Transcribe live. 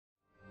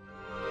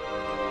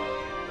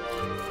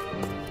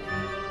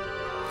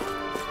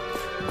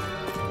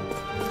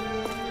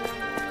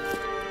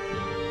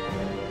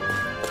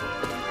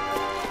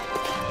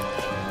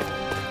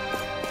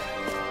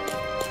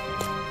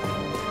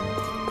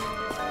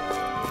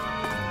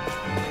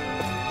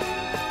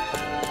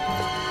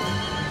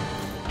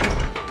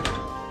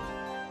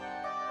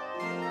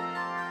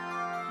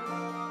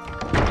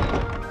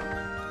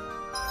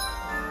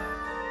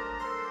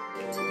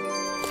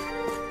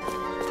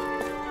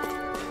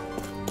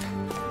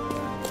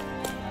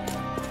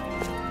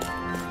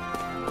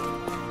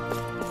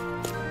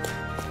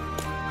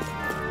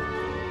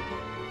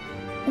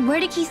Where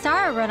did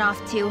Kisara run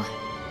off to?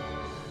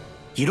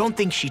 You don't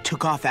think she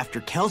took off after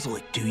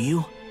Kelzelik, do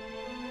you?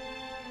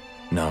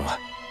 No.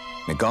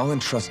 Miguel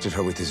entrusted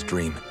her with his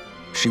dream.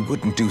 She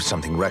wouldn't do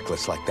something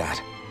reckless like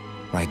that.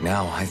 Right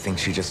now, I think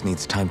she just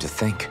needs time to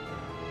think.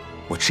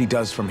 What she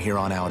does from here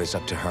on out is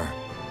up to her.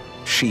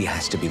 She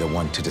has to be the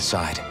one to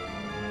decide.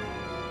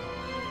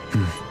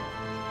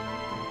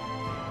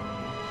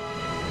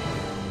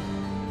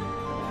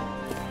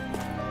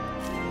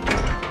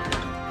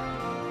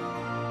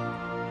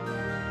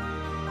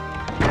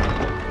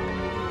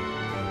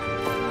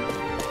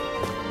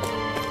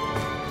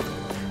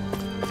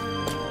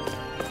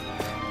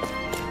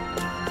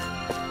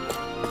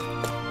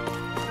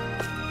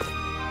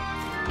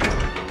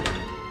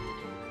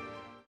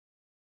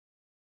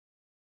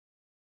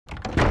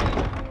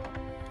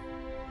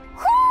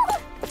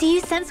 Do you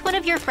sense one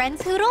of your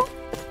friends, Hoodle?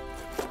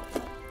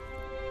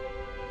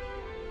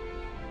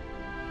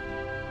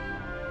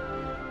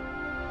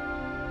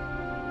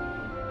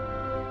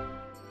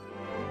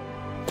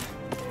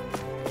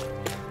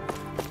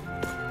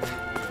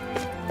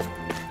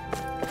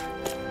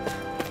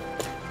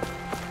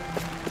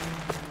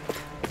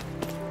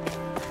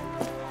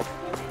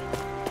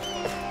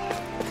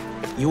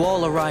 You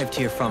all arrived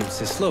here from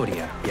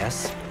Cislodia,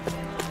 yes?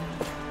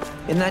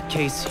 In that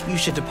case, you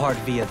should depart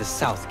via the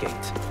south gate,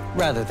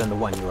 rather than the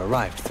one you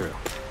arrived through.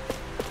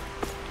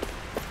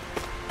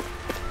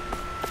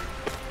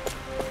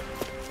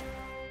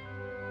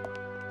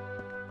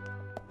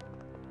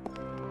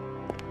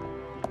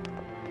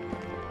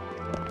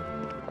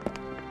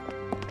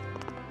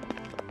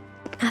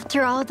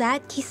 After all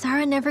that,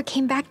 Kisara never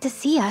came back to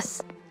see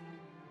us.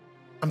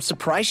 I'm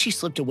surprised she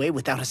slipped away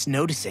without us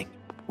noticing.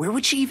 Where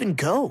would she even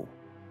go?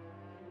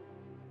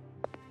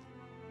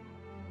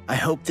 I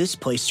hope this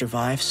place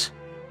survives.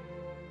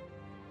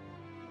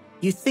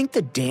 You think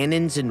the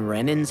Dahnans and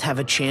Renans have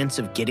a chance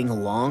of getting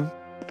along?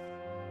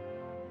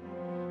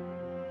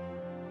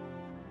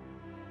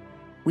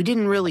 We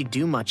didn't really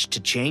do much to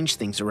change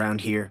things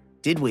around here,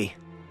 did we?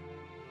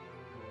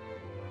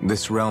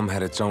 This realm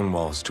had its own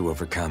walls to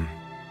overcome.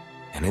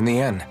 And in the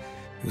end,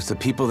 it was the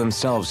people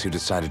themselves who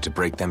decided to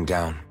break them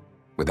down,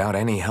 without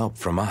any help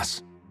from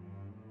us.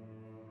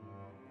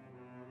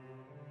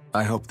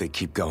 I hope they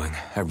keep going,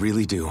 I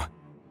really do.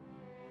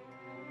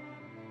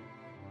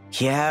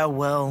 Yeah,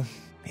 well,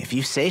 if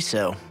you say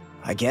so,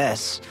 I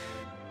guess.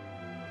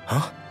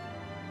 Huh?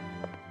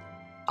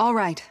 All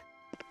right.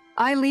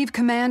 I leave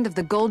command of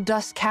the Gold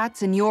Dust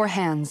Cats in your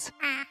hands.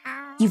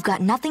 You've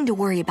got nothing to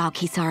worry about,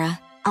 Kisara.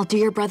 I'll do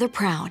your brother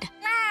proud.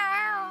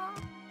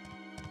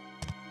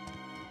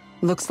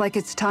 Looks like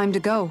it's time to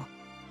go.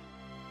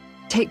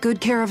 Take good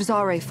care of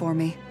Zare for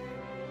me.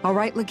 All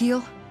right,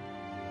 Legil?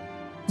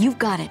 You've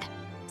got it.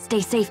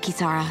 Stay safe,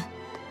 Kisara.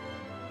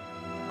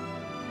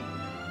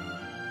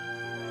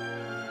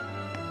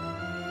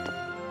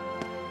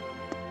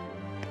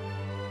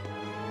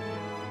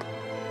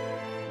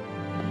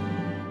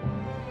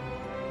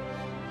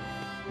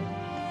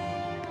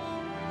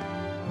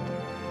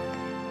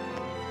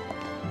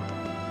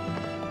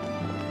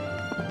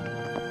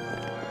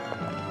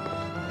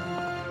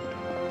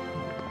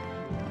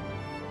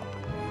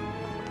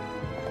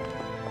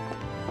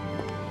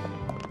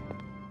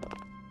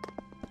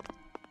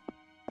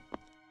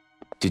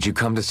 Did you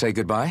come to say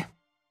goodbye?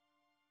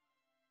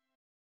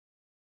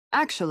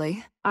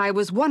 Actually, I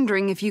was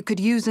wondering if you could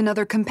use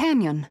another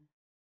companion.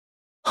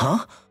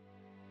 Huh?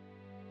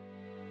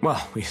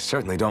 Well, we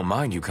certainly don't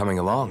mind you coming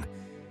along.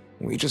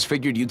 We just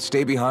figured you'd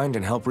stay behind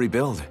and help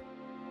rebuild.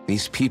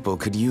 These people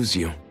could use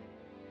you.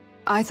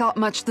 I thought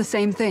much the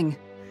same thing.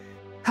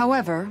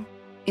 However,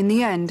 in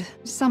the end,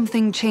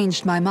 something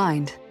changed my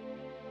mind.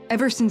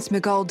 Ever since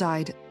Miguel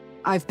died,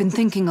 I've been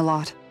thinking a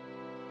lot.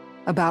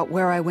 About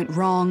where I went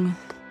wrong,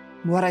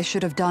 what I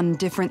should have done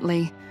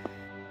differently.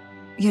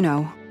 You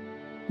know,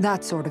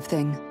 that sort of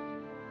thing.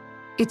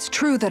 It's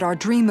true that our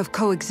dream of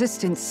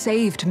coexistence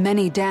saved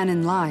many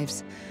Dahnan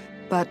lives,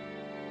 but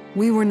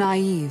we were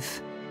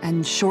naive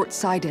and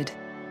short-sighted.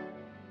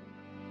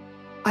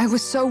 I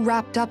was so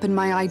wrapped up in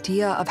my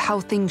idea of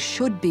how things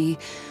should be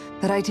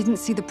that I didn't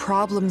see the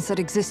problems that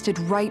existed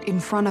right in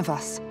front of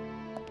us.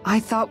 I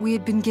thought we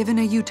had been given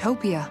a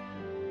utopia.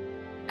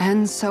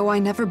 And so I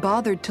never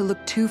bothered to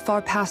look too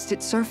far past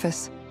its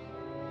surface.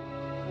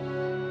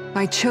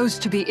 I chose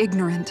to be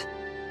ignorant.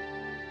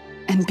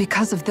 And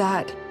because of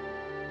that,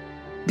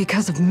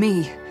 because of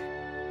me,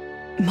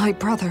 my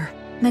brother...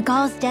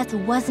 Miguel's death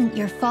wasn't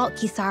your fault,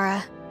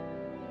 Kisara.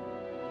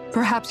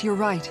 Perhaps you're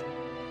right.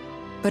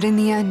 But in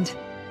the end,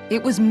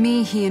 it was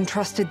me he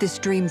entrusted this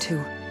dream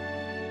to.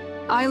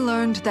 I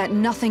learned that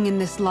nothing in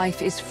this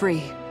life is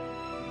free,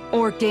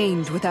 or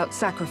gained without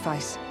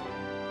sacrifice.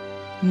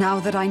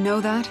 Now that I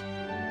know that,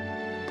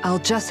 I'll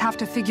just have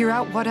to figure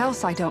out what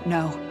else I don't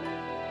know.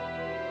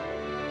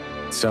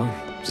 So,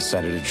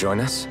 decided to join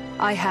us?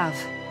 I have.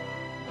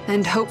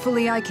 And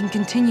hopefully I can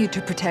continue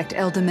to protect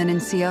Eldam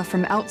and Sia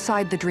from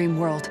outside the dream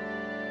world,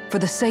 for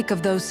the sake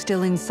of those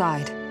still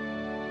inside.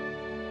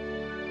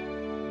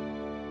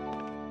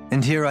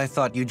 And here I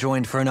thought you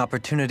joined for an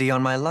opportunity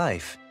on my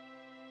life.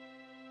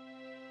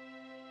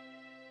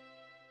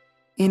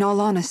 In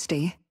all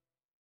honesty,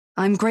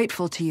 I'm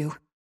grateful to you.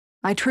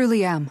 I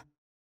truly am.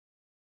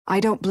 I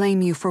don't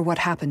blame you for what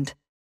happened.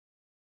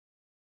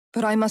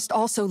 But I must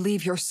also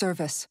leave your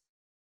service.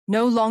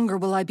 No longer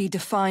will I be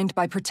defined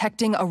by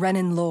protecting a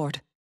Renan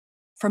lord.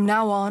 From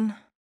now on,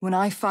 when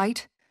I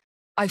fight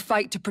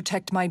to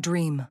protect my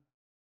dream.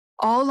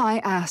 All I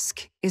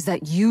ask is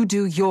that you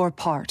do your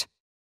part,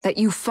 that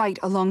you fight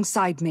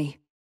alongside me,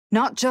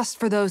 not just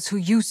for those who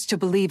used to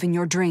believe in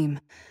your dream,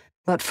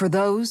 but for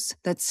those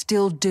that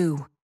still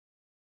do.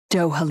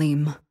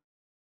 Dohalim.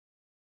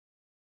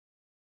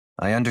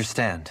 I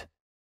understand.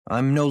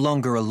 I'm no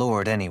longer a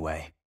lord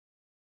anyway.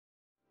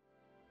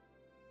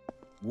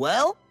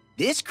 Well,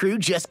 this crew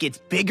just gets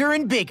bigger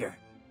and bigger.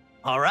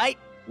 All right,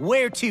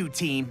 where to,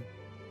 team?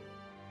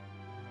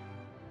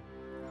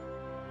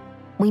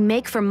 We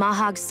make for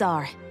Mahag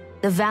Saar,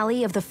 the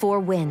Valley of the Four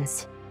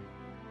Winds.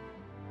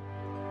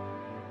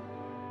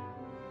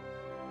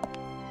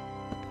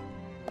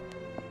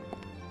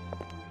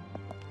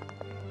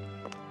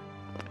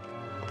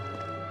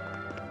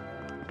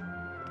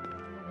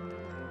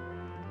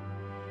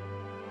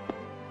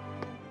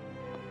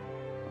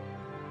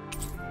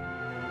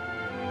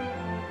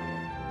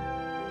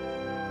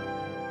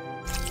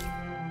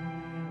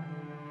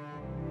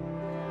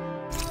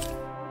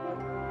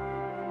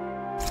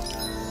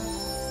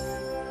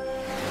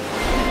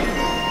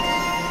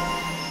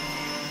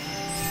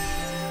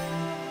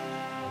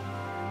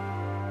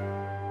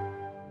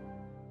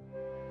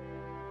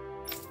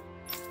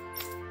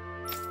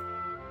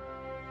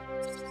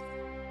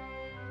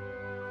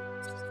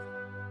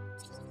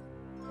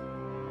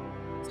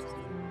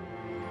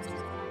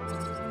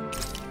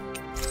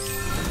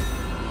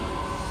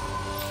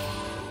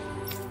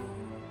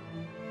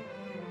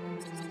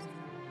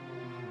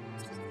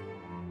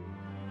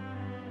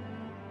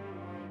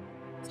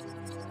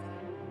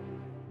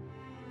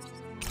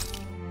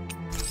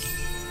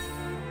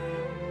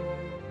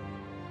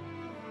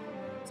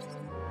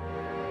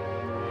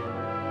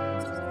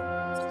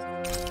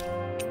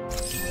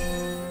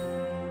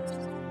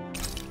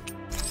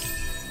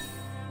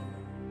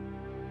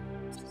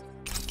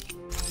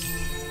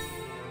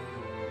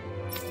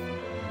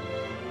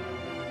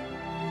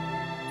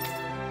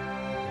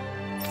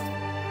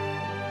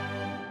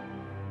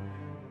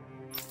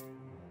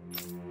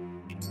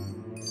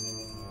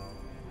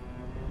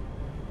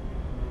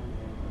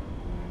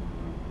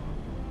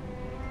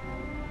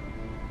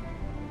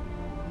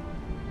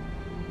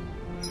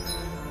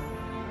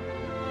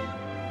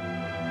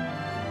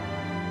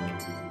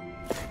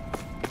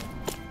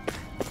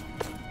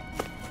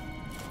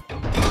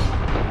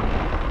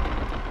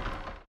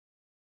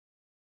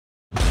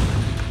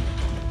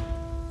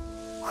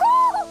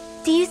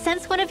 Do you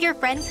sense one of your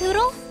friends,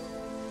 Hoodle?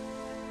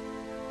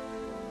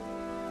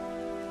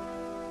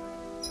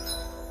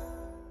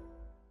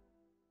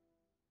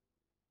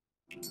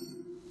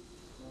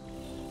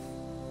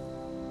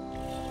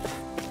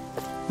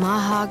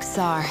 Mahag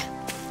Saar.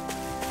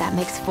 That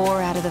makes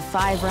 4 out of the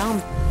 5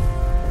 realms.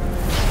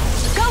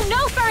 Go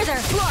no further!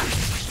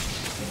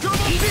 Double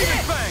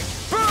demon fang!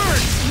 Burn!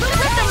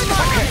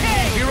 Okay,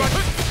 Here I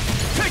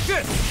take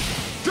this!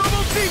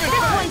 Double demon this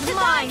fang! one's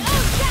mine!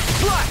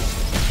 Flash!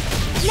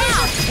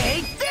 Now!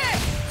 Take this!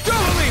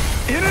 Double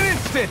in an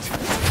instant!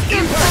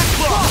 Impact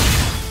block!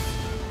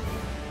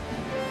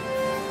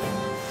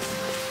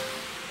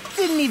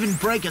 Didn't even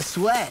break a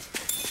sweat.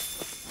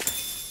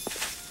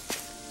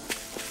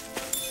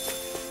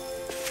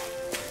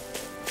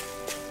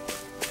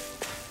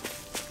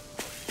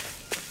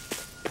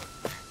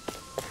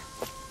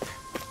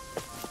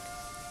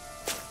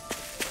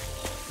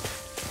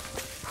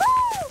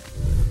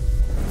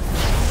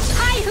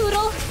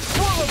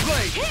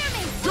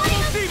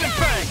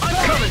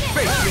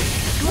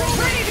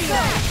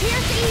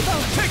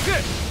 Take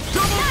this!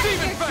 Double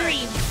demon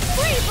fang!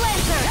 Free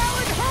Blazer!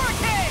 Talon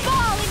hurricane!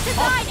 Fall into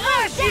thine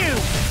earth! You!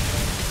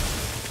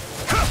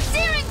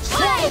 Searing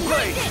Swallow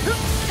blade!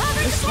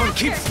 Cover This one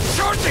keeps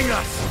charging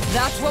us!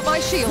 That's what my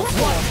shield's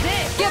for.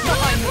 Get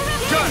behind me.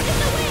 Done!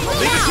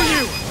 Leave it to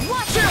you!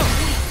 Chill!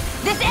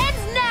 This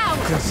ends now!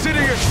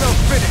 Consider yourself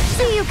finished!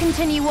 See you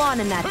continue on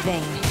in that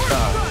vein.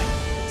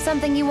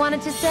 Something you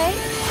wanted to say?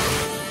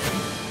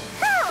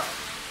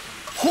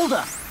 Hold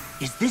up.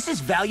 Is this as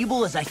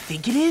valuable as I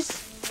think it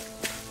is?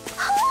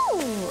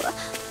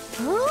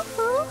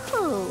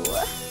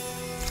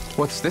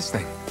 What's this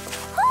thing?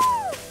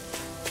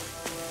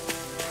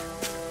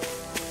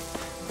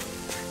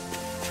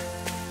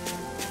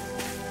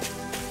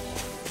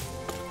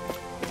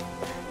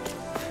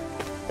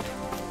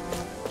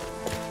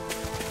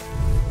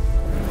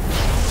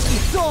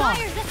 It's on!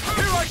 Here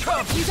I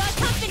come! You got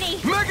company!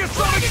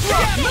 Megasonic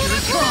thrust!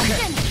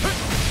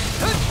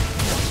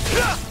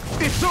 Come!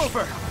 It's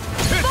over!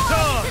 It's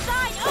on!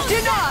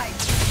 Denied!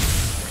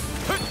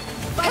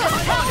 I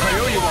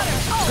owe you one!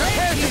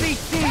 Prepare to be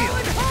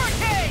sealed!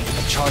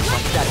 A charge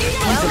like that can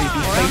easily be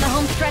We're on the fatal.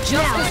 home stretch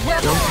now.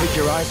 Don't take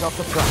your eyes off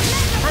the prize.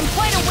 I'm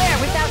quite aware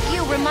without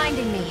you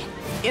reminding me.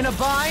 In a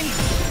bind?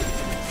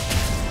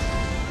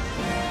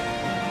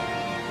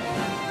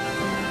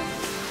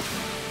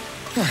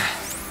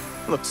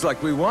 Looks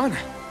like we won.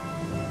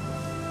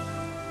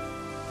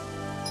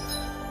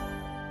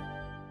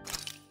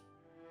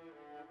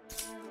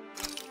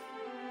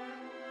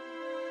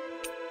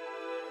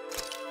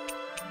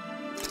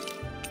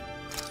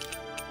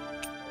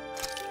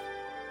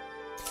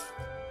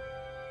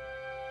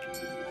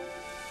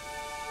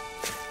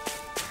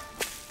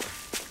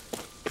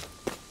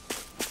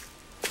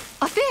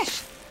 A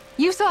fish!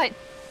 You saw it!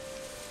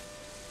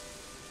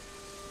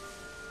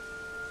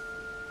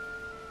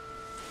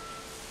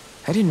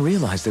 I didn't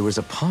realize there was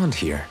a pond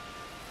here.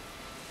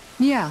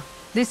 Yeah,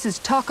 this is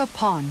Taka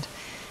Pond.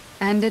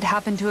 And it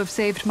happened to have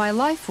saved my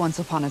life once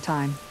upon a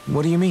time.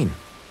 What do you mean?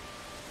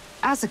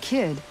 As a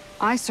kid,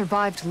 I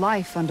survived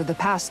life under the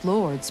past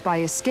lords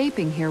by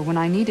escaping here when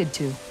I needed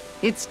to.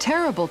 It's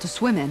terrible to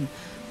swim in,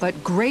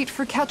 but great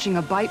for catching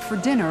a bite for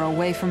dinner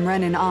away from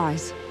Renan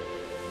eyes.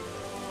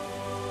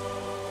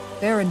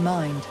 Bear in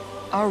mind,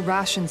 our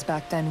rations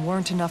back then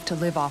weren't enough to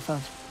live off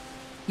of.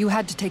 You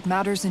had to take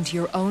matters into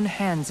your own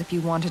hands if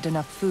you wanted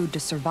enough food to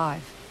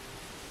survive.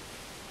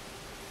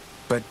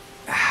 But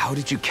how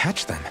did you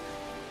catch them?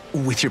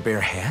 With your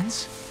bare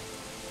hands?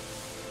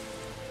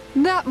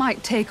 That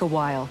might take a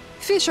while.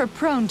 Fish are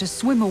prone to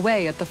swim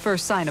away at the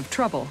first sign of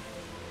trouble.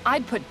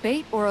 I'd put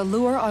bait or a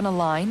lure on a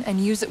line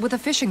and use it with a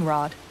fishing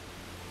rod.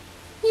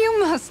 You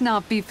must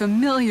not be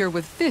familiar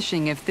with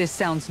fishing if this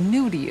sounds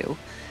new to you.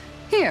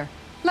 Here,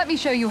 let me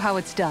show you how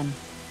it's done.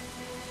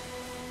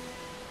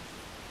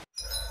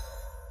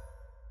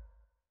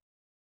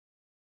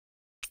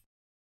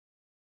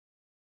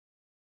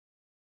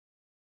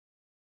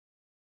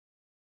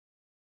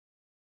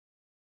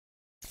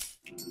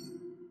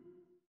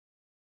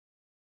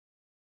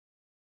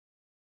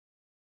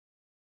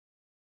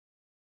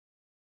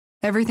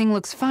 Everything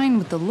looks fine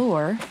with the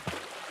lure.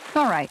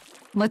 All right,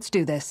 let's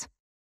do this.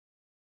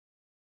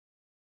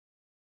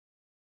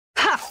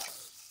 Ha!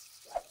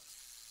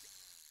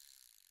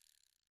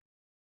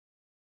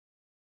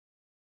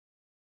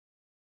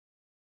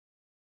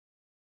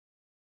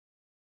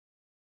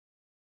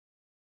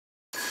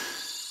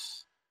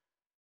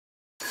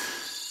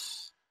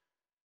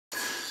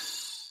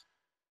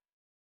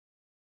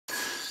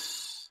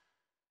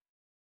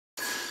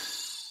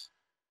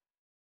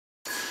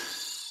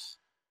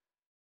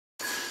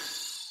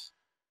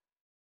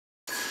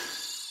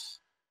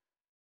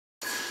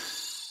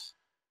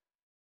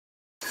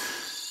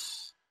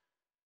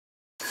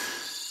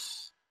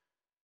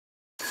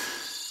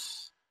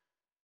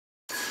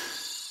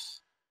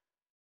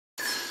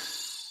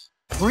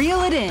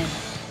 Reel it in.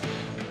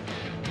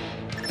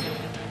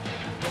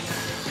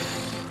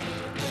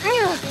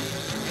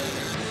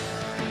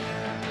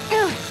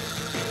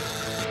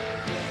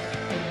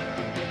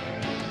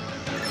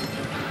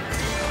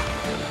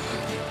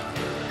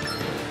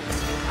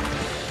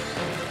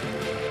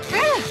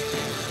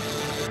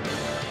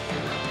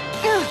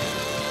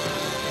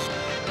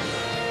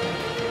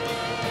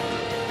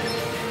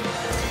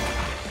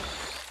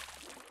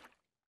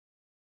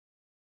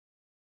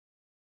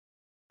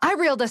 I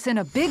reeled us in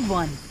a big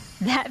one.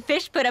 That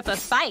fish put up a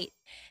fight.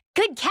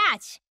 Good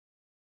catch.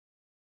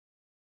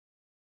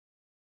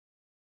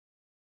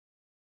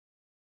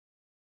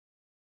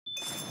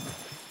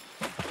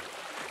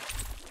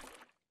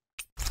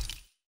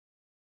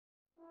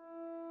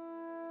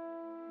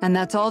 And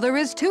that's all there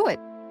is to it.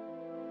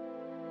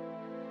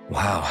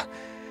 Wow.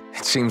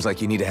 It seems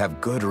like you need to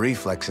have good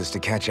reflexes to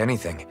catch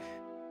anything.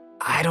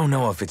 I don't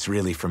know if it's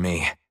really for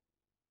me.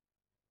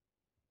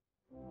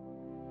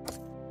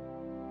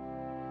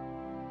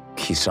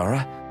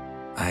 Kisara?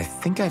 I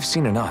think I've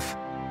seen enough.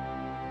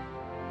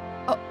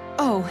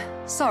 Oh,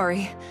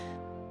 sorry.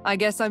 I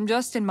guess I'm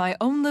just in my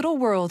own little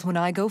world when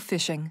I go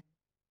fishing.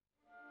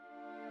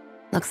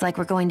 Looks like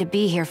we're going to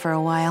be here for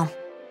a while.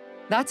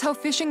 That's how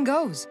fishing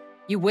goes.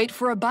 You wait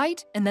for a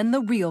bite, and then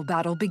the real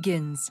battle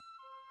begins.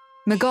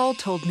 Miguel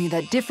told me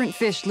that different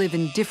fish live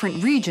in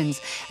different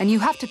regions, and you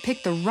have to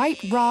pick the right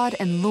rod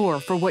and lure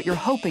for what you're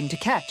hoping to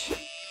catch.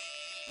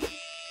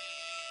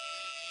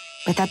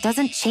 But that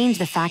doesn't change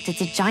the fact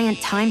it's a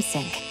giant time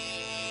sink.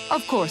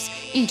 Of course,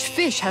 each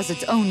fish has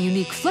its own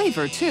unique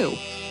flavor, too.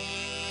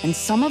 And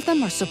some of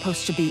them are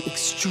supposed to be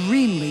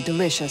extremely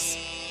delicious.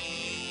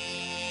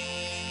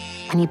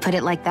 When you put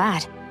it like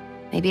that,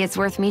 maybe it's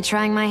worth me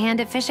trying my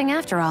hand at fishing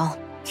after all.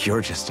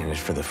 You're just in it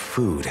for the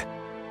food.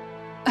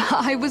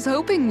 I was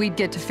hoping we'd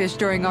get to fish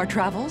during our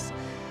travels.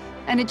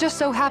 And it just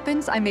so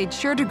happens I made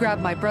sure to grab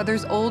my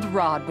brother's old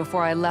rod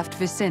before I left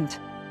Vicente.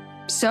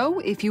 So,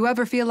 if you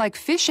ever feel like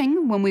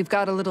fishing when we've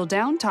got a little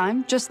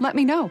downtime, just let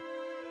me know.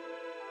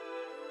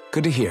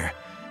 Good to hear.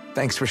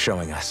 Thanks for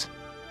showing us.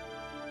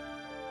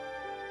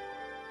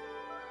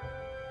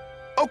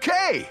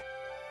 Okay!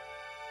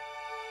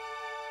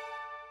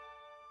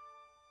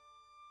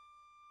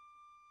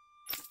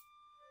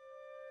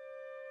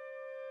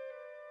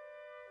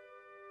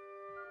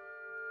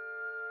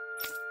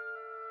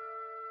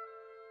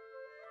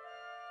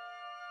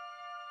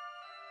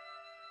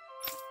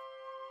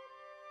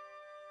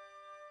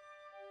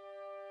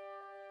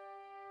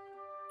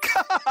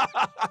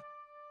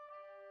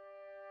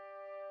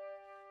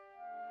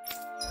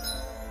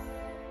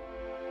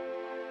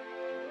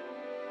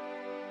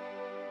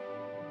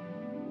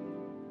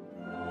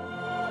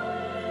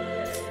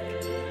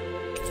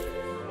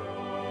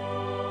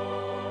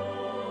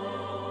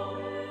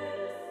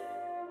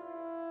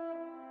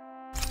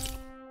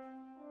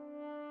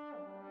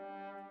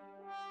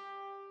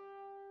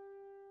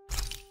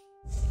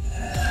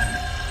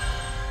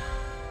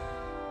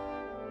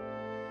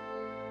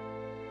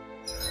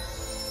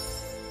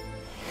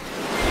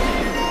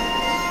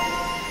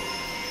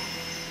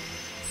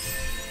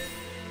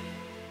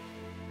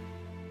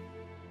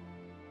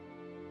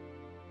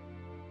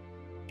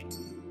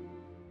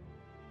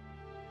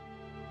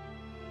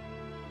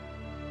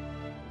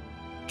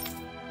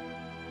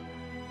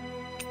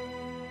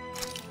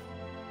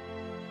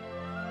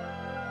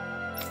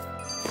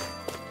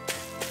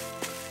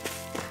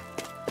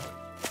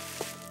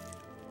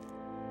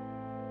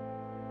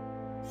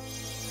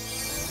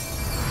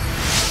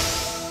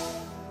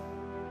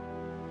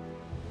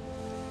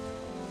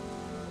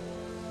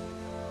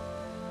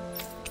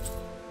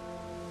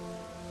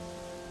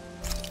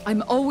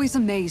 I'm always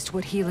amazed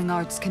what healing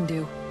arts can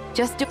do.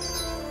 Just do.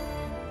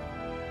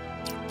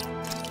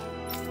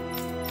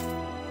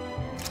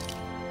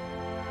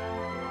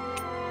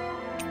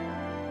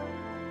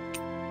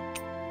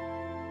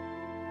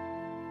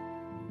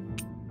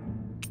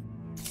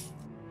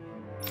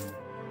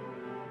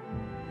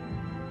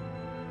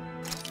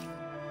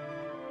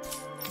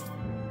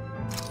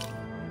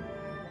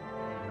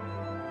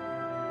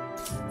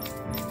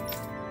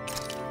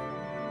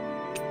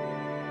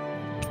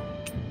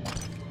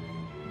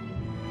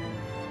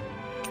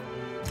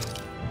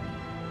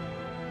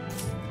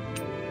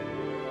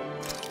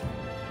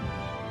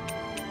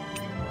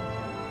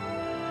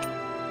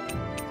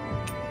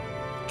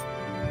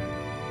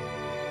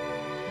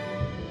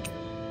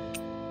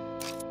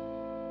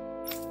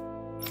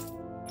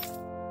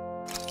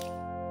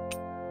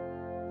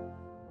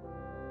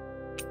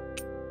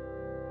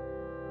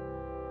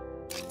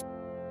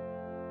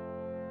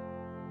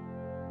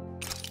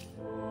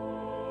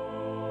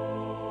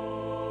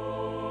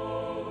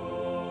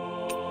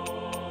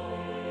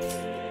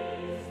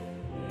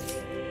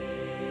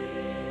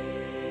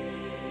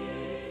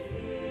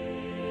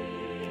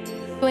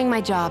 Doing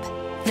my job.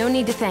 No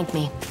need to thank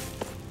me.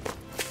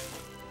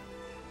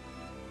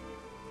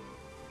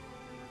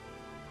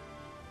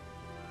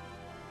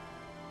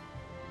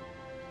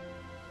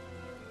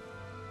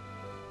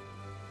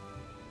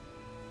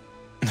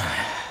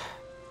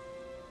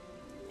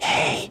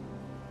 Hey.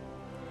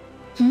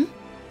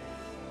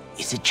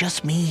 Is it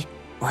just me,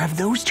 or have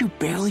those two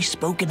barely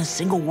spoken a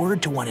single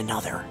word to one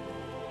another?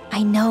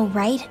 I know,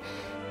 right?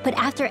 But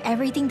after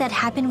everything that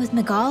happened with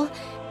Miguel,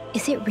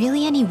 is it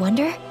really any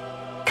wonder?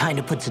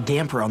 Kinda puts a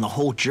damper on the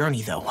whole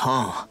journey though,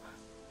 huh?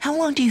 How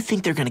long do you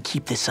think they're gonna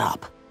keep this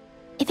up?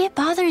 If it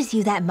bothers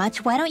you that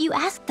much, why don't you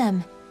ask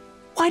them?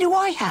 Why do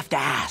I have to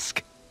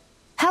ask?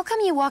 How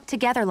come you walk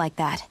together like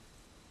that?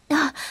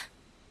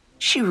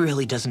 She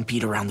really doesn't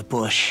beat around the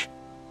bush.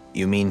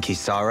 You mean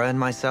Kisara and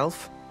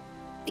myself?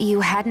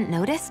 You hadn't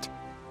noticed?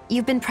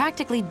 You've been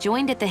practically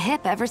joined at the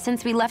hip ever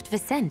since we left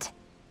Vicente.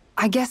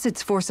 I guess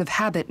it's force of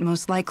habit,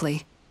 most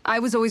likely. I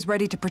was always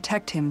ready to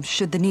protect him,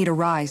 should the need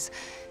arise.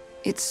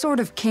 It sort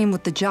of came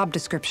with the job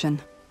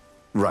description.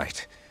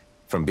 Right.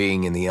 From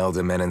being in the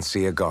Elder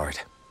Menancia Guard.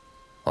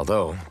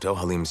 Although,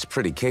 Dohalim's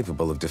pretty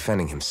capable of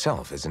defending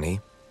himself, isn't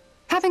he?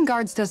 Having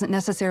guards doesn't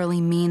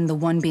necessarily mean the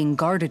one being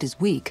guarded is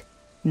weak.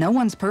 No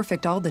one's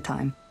perfect all the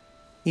time.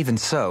 Even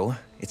so,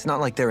 it's not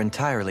like they're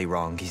entirely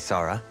wrong,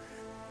 Kisara.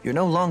 You're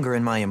no longer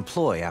in my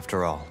employ,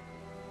 after all.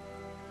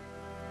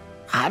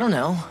 I don't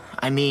know.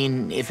 I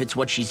mean, if it's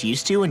what she's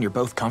used to and you're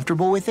both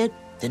comfortable with it,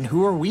 then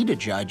who are we to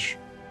judge?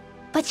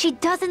 But she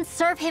doesn't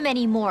serve him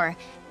anymore.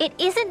 It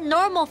isn't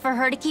normal for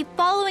her to keep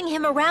following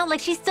him around like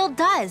she still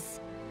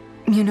does.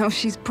 You know,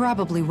 she's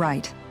probably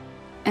right.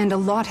 And a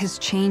lot has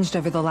changed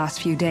over the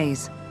last few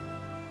days.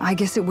 I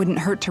guess it wouldn't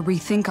hurt to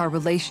rethink our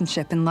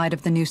relationship in light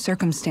of the new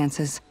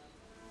circumstances.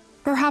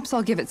 Perhaps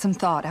I'll give it some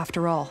thought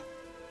after all.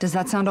 Does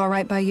that sound all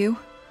right by you?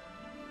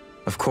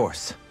 Of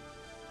course.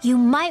 You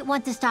might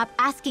want to stop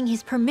asking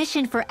his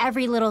permission for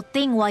every little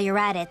thing while you're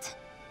at it.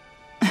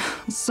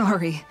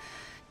 Sorry.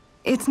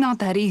 It's not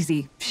that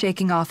easy,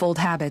 shaking off old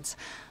habits.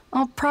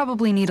 I'll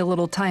probably need a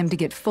little time to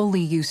get fully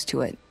used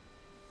to it.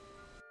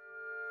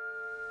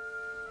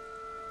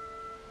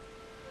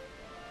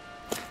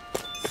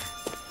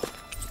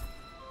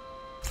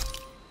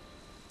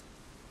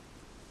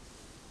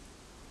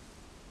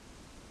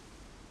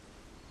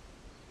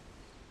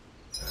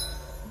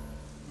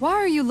 Why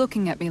are you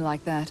looking at me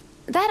like that?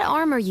 That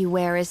armor you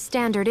wear is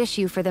standard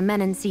issue for the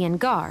Menancian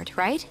Guard,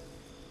 right?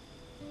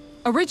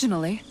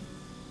 Originally,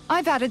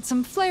 I've added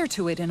some flair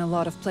to it in a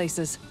lot of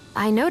places.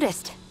 I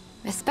noticed,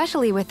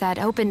 especially with that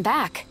open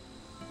back.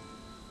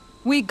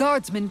 We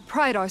guardsmen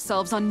pride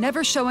ourselves on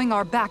never showing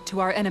our back to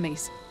our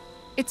enemies.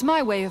 It's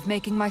my way of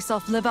making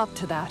myself live up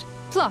to that.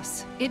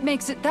 Plus, it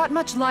makes it that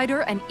much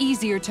lighter and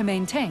easier to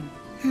maintain.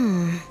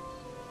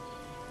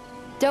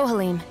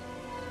 Dohalim,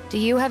 do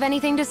you have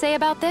anything to say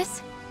about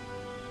this?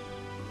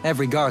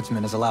 Every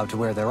guardsman is allowed to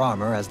wear their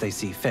armor as they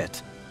see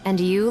fit. And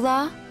you,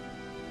 La?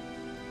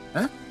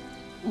 Huh?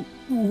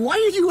 Why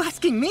are you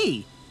asking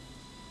me?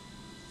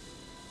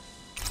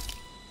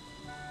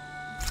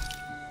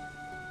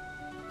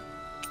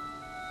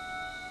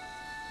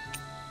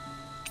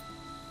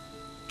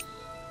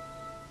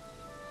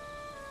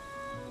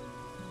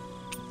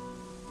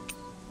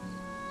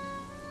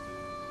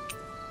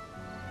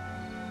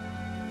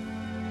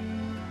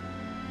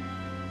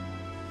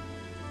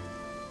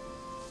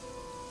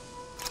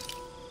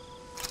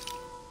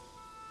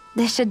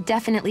 This should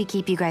definitely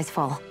keep you guys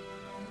full.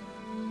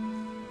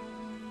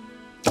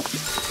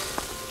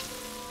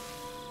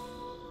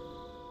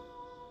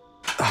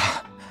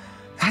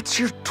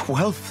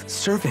 12th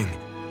serving.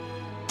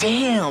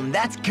 Damn,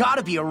 that's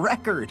gotta be a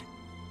record.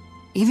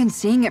 Even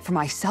seeing it for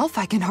myself,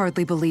 I can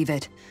hardly believe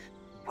it.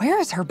 Where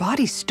is her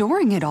body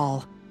storing it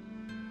all?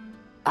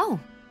 Oh,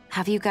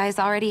 have you guys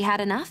already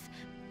had enough?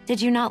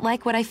 Did you not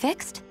like what I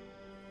fixed?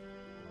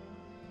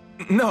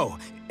 No,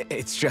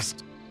 it's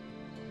just...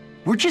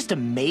 We're just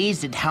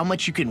amazed at how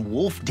much you can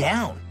wolf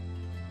down.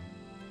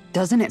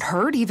 Doesn't it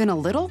hurt even a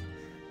little?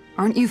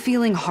 Aren't you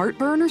feeling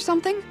heartburn or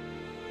something?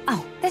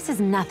 Oh, this is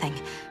nothing.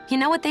 You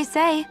know what they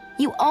say,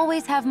 you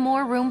always have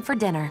more room for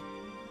dinner.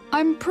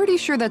 I'm pretty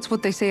sure that's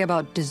what they say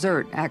about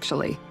dessert,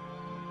 actually.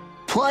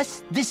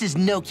 Plus, this is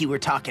Noki we're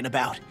talking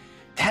about.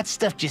 That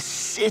stuff just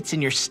sits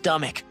in your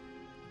stomach.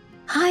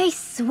 I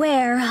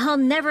swear I'll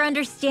never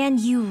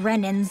understand you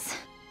Renans.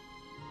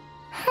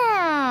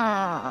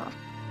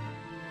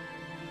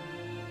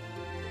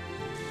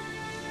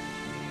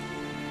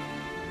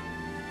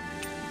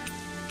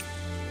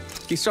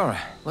 Kisara,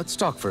 let's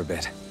talk for a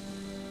bit.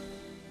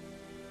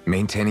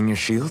 Maintaining your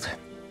shield?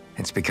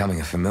 It's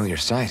becoming a familiar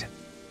sight.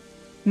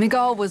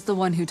 Miguel was the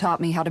one who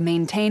taught me how to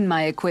maintain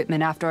my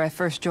equipment after I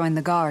first joined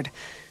the Guard.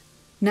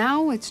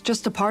 Now, it's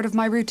just a part of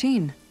my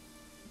routine.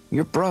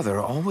 Your brother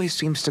always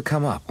seems to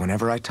come up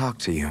whenever I talk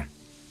to you.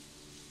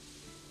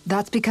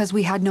 That's because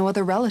we had no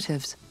other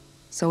relatives,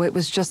 so it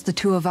was just the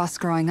two of us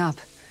growing up.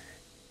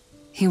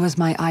 He was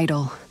my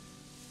idol,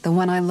 the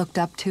one I looked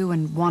up to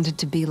and wanted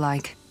to be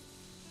like.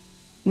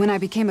 When I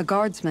became a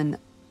guardsman,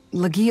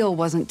 Lagiel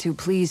wasn't too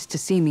pleased to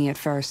see me at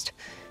first.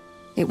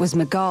 It was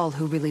Miguel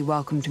who really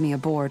welcomed me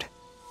aboard.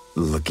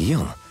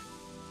 Lagiel?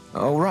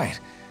 Oh, right.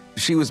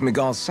 She was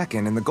Miguel's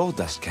second in the Gold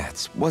Dust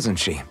Cats, wasn't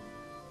she?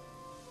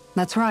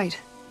 That's right.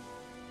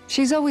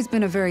 She's always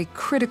been a very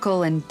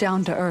critical and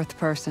down-to-earth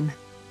person.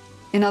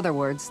 In other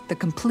words, the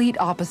complete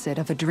opposite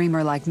of a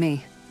dreamer like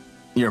me.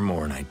 You're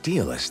more an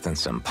idealist than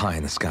some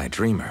pie-in-the-sky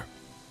dreamer.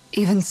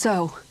 Even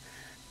so,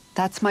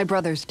 that's my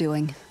brother's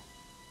doing.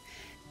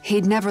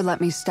 He'd never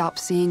let me stop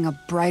seeing a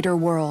brighter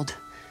world.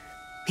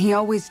 He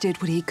always did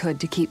what he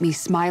could to keep me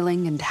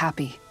smiling and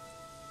happy.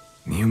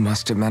 You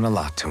must have meant a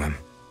lot to him.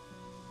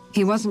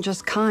 He wasn't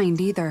just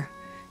kind, either.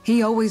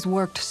 He always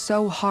worked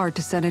so hard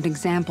to set an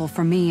example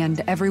for me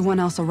and everyone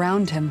else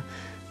around him.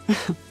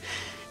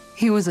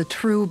 He was a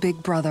true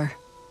big brother.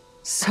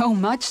 So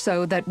much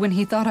so that when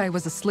he thought I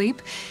was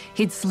asleep,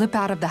 he'd slip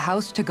out of the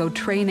house to go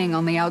training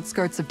on the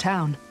outskirts of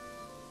town.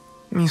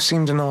 You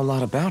seem to know a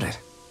lot about it.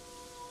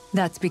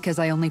 That's because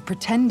I only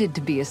pretended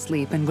to be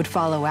asleep and would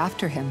follow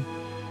after him.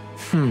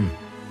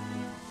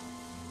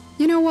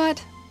 You know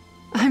what?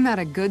 I'm at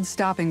a good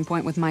stopping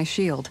point with my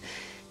shield.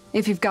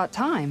 If you've got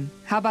time,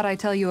 how about I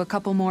tell you a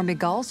couple more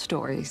Miguel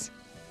stories?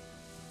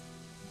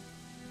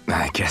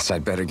 I guess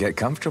I'd better get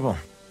comfortable.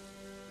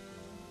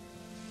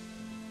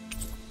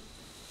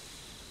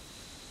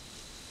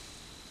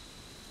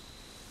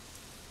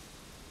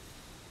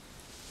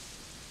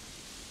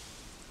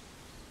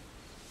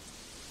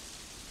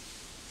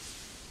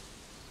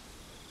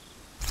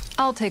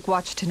 I'll take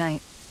watch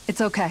tonight.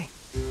 It's okay.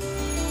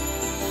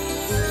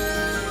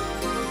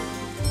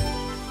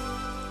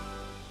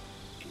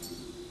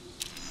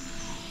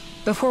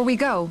 Before we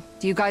go,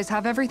 do you guys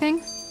have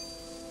everything?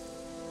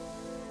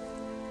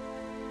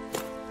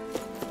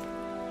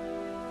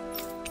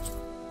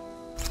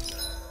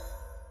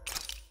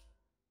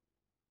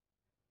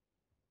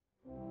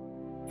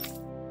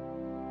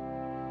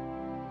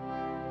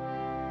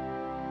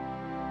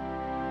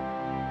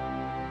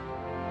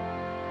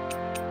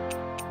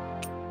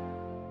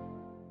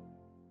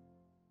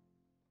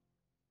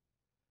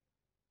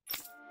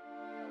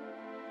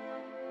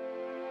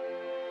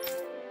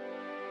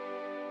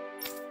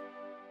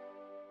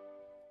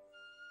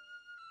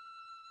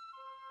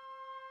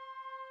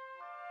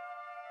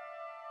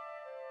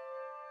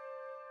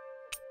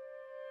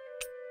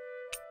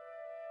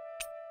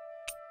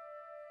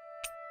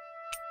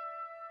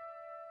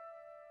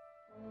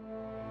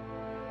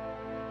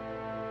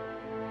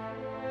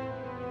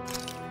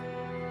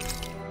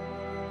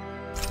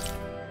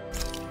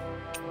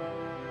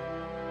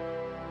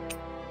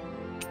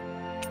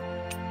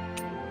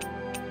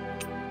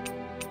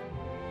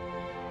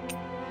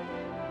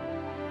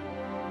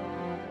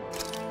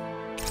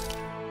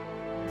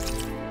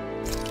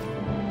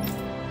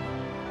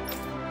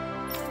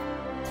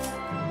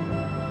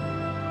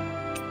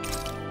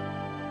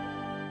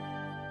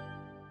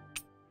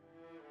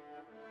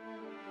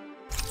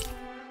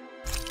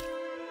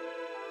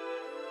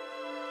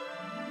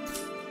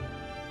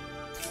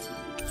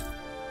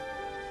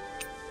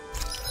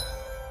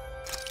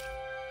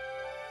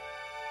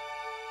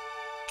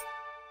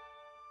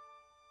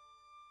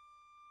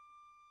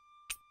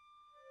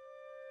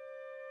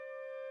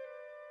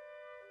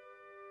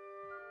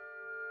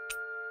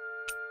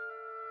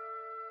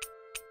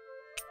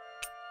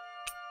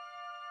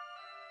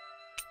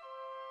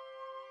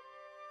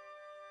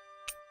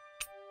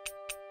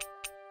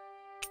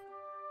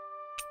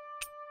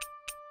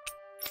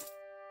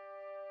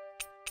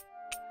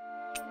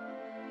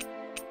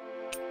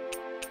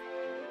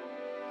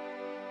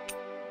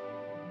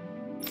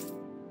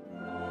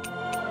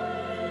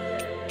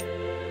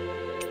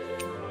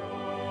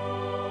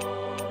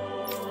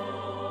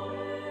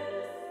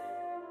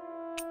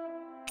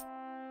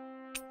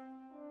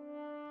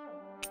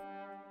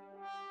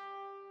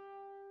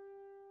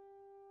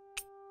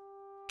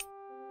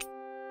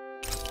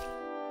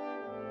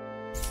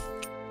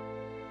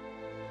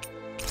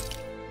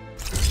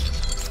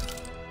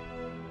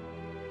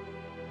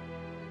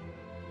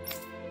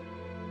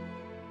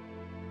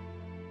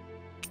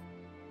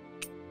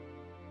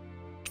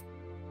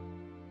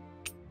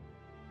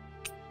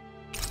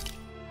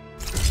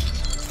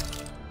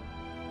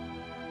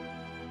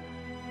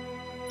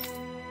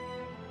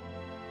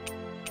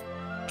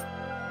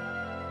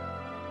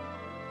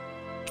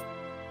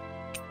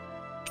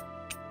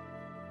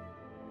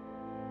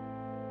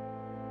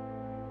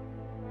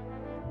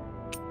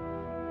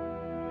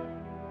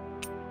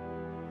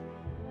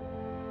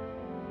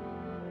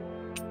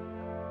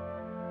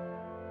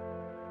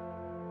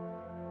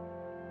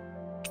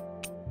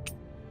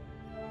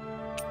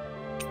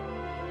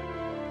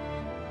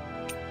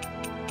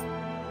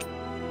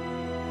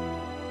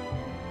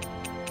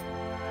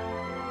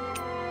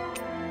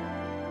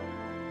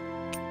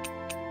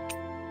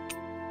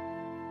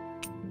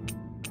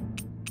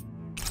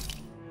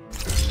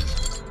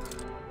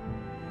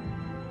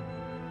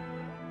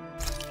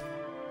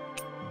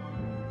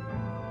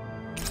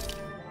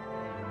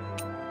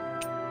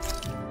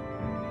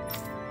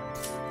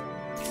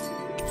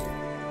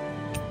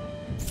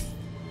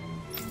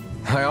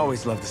 I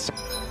always love the sound.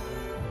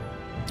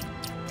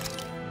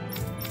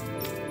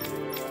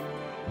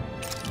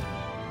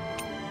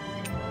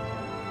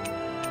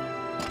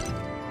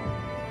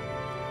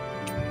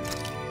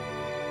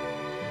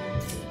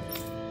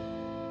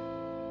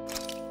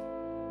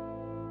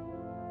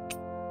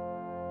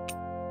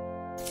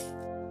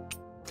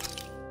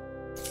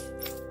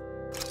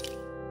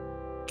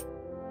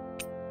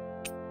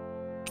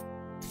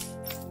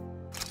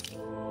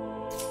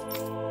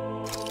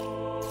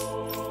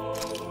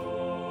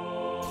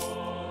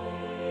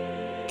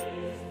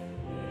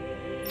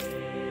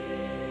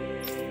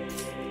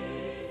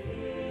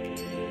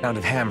 Sound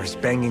of hammers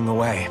banging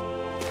away.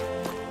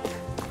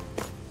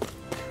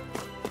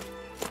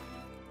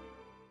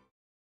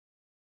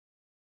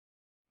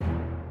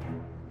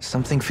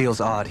 Something feels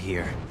odd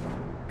here.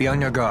 Be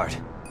on your guard.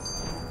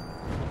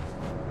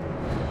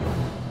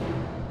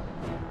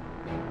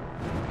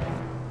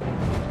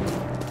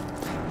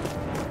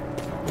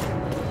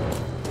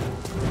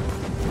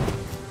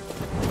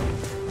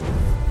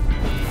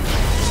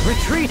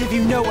 Retreat if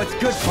you know what's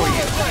good for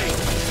you.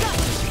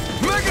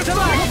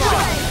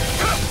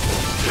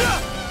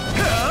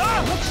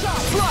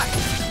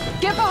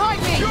 Get behind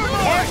me!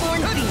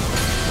 Airborne beast.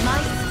 My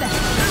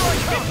special.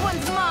 This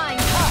one's mine.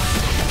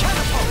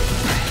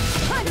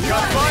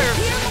 Got fire!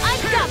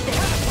 I got this.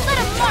 Let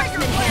a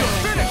marksman handle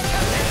it.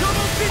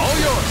 All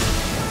yours!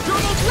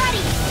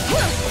 Ready.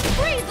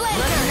 Freeze land.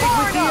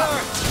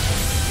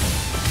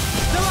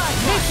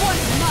 This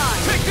one's mine!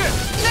 Take this!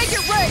 Make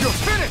it rain!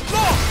 You're finished!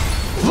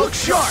 Look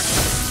sharp!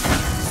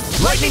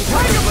 Lightning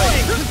tiger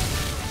blade!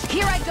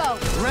 Here I go.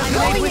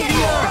 Resonate with the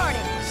earth.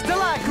 Started.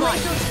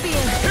 Stalagmite! Laser spear.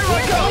 Here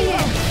I go!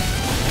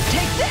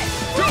 Take this!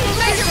 Make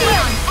it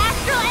rain.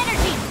 Astral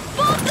energy.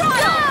 Full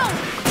throttle.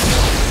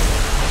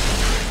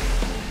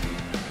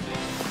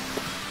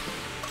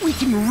 We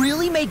can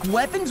really make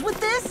weapons with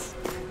this?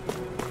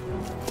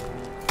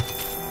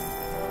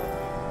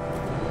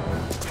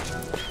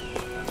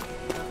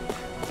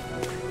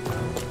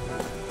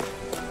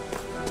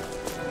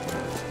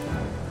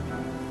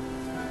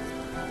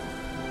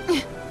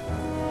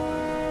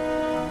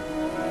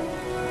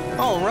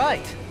 All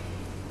right.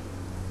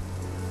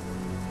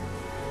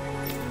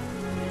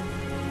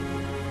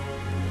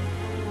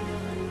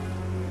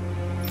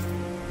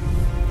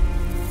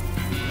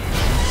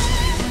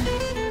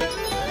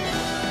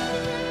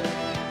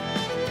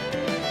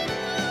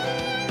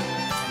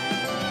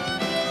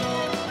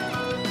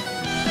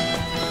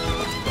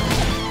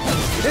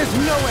 There's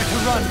nowhere to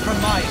run from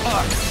my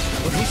arc.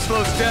 When he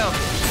slows down,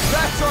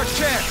 that's our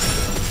chance!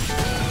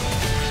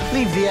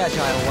 Leave the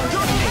agile ones to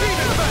me.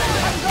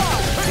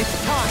 It's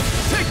time.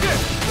 Take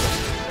this!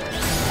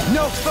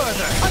 No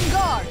further. On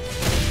guard!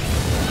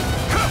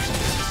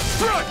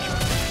 Strike!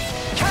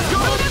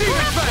 Double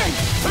demon fang!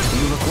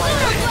 You look like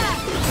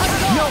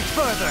no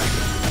further.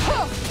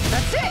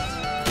 That's it!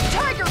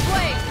 Tiger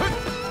blade!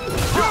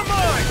 You're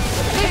mine!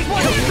 This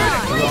one's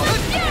mine!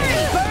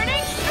 Fury.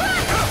 Burning.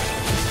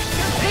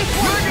 This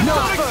one's No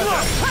mine!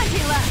 further.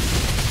 Plenty left!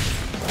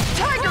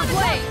 Tiger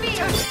blade!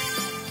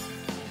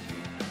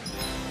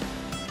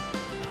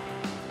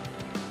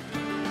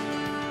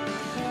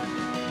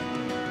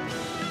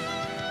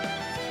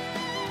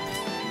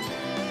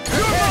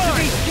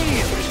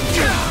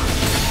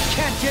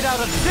 Can't get out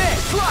of this!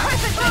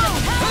 Perfect power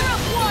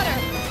of water!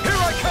 Here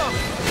I come!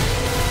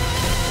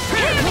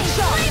 Flame of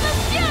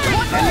fury.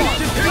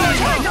 Elusive beam!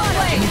 Tiger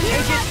blade! Can you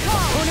take it?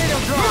 Tornado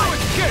You drive!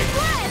 escape!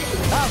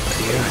 Out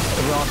here,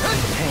 wrath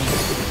and pain.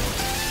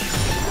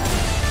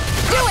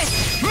 Do it!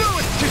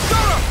 Lewis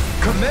Kisara!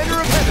 Commander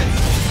of Heaven!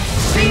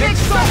 Phoenix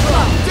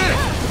Cyclone! Did it!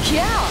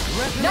 Yeah!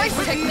 Nice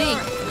technique!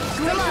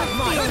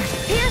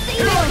 Pierce the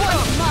This eagle.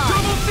 one's mine!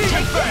 Double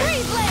demon fang!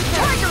 Freeze land.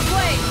 Tiger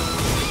blade!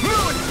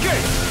 Lewis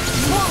escape!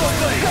 Mortal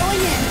blade! Going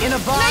in. In a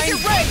Make bind? it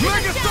rain!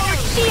 Megasonic!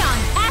 Xion.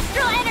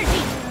 Astral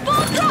energy.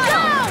 Full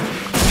throttle.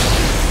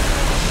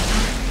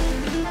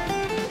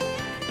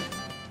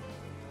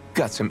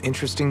 Got some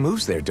interesting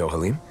moves there,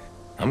 Dohalim.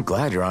 I'm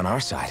glad you're on our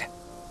side.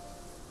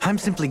 I'm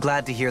simply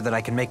glad to hear that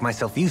I can make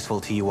myself useful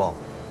to you all.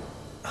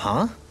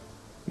 Huh?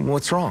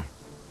 What's wrong?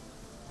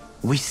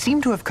 We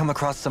seem to have come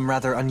across some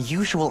rather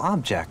unusual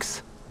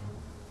objects.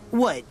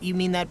 What, you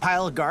mean that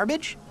pile of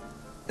garbage?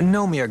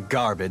 No mere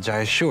garbage, I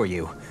assure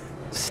you.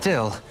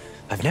 Still,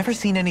 I've never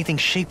seen anything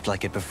shaped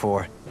like it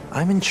before.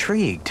 I'm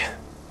intrigued.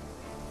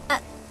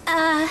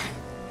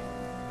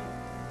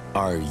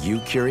 Are you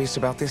curious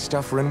about this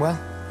stuff, Rinwell?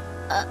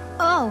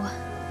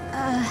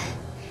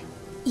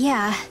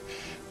 Yeah.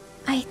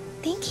 I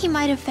think he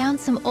might have found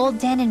some old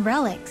Dahnan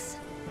relics.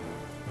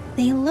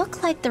 They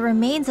look like the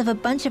remains of a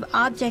bunch of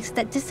objects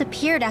that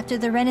disappeared after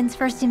the Renans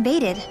first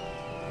invaded.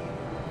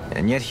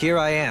 And yet here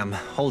I am,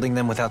 holding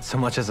them without so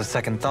much as a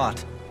second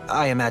thought.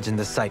 I imagine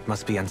the sight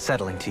must be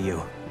unsettling to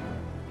you.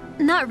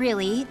 Not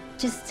really,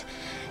 just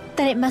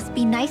that it must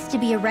be nice to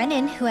be a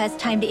Renan who has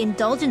time to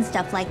indulge in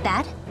stuff like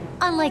that,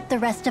 unlike the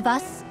rest of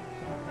us.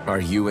 Are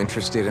you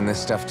interested in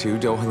this stuff too,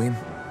 Dohalim?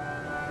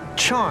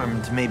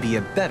 Charmed may be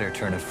a better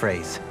turn of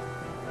phrase.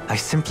 I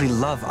simply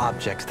love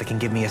objects that can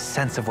give me a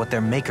sense of what their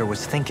maker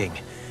was thinking,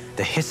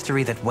 the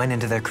history that went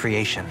into their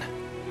creation.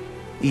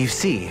 You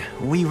see,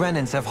 we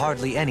Renans have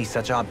hardly any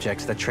such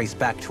objects that trace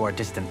back to our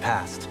distant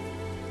past.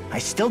 I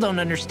still don't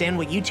understand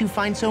what you two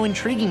find so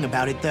intriguing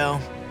about it, though.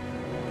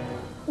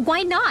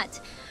 Why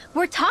not?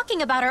 We're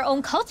talking about our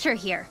own culture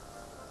here.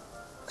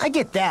 I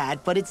get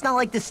that, but it's not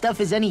like this stuff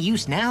is any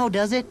use now,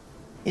 does it?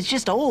 It's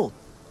just old.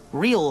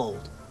 Real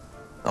old.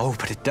 Oh,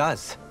 but it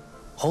does.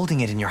 Holding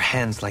it in your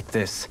hands like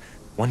this,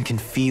 one can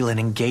feel and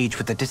engage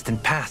with the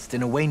distant past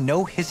in a way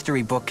no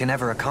history book can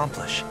ever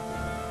accomplish.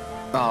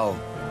 I'll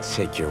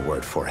take your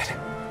word for it.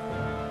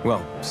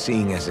 Well,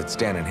 seeing as it's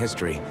Dahnan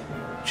history,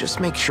 just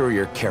make sure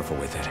you're careful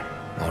with it.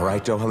 All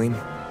right, Dohalim?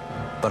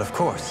 But of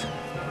course,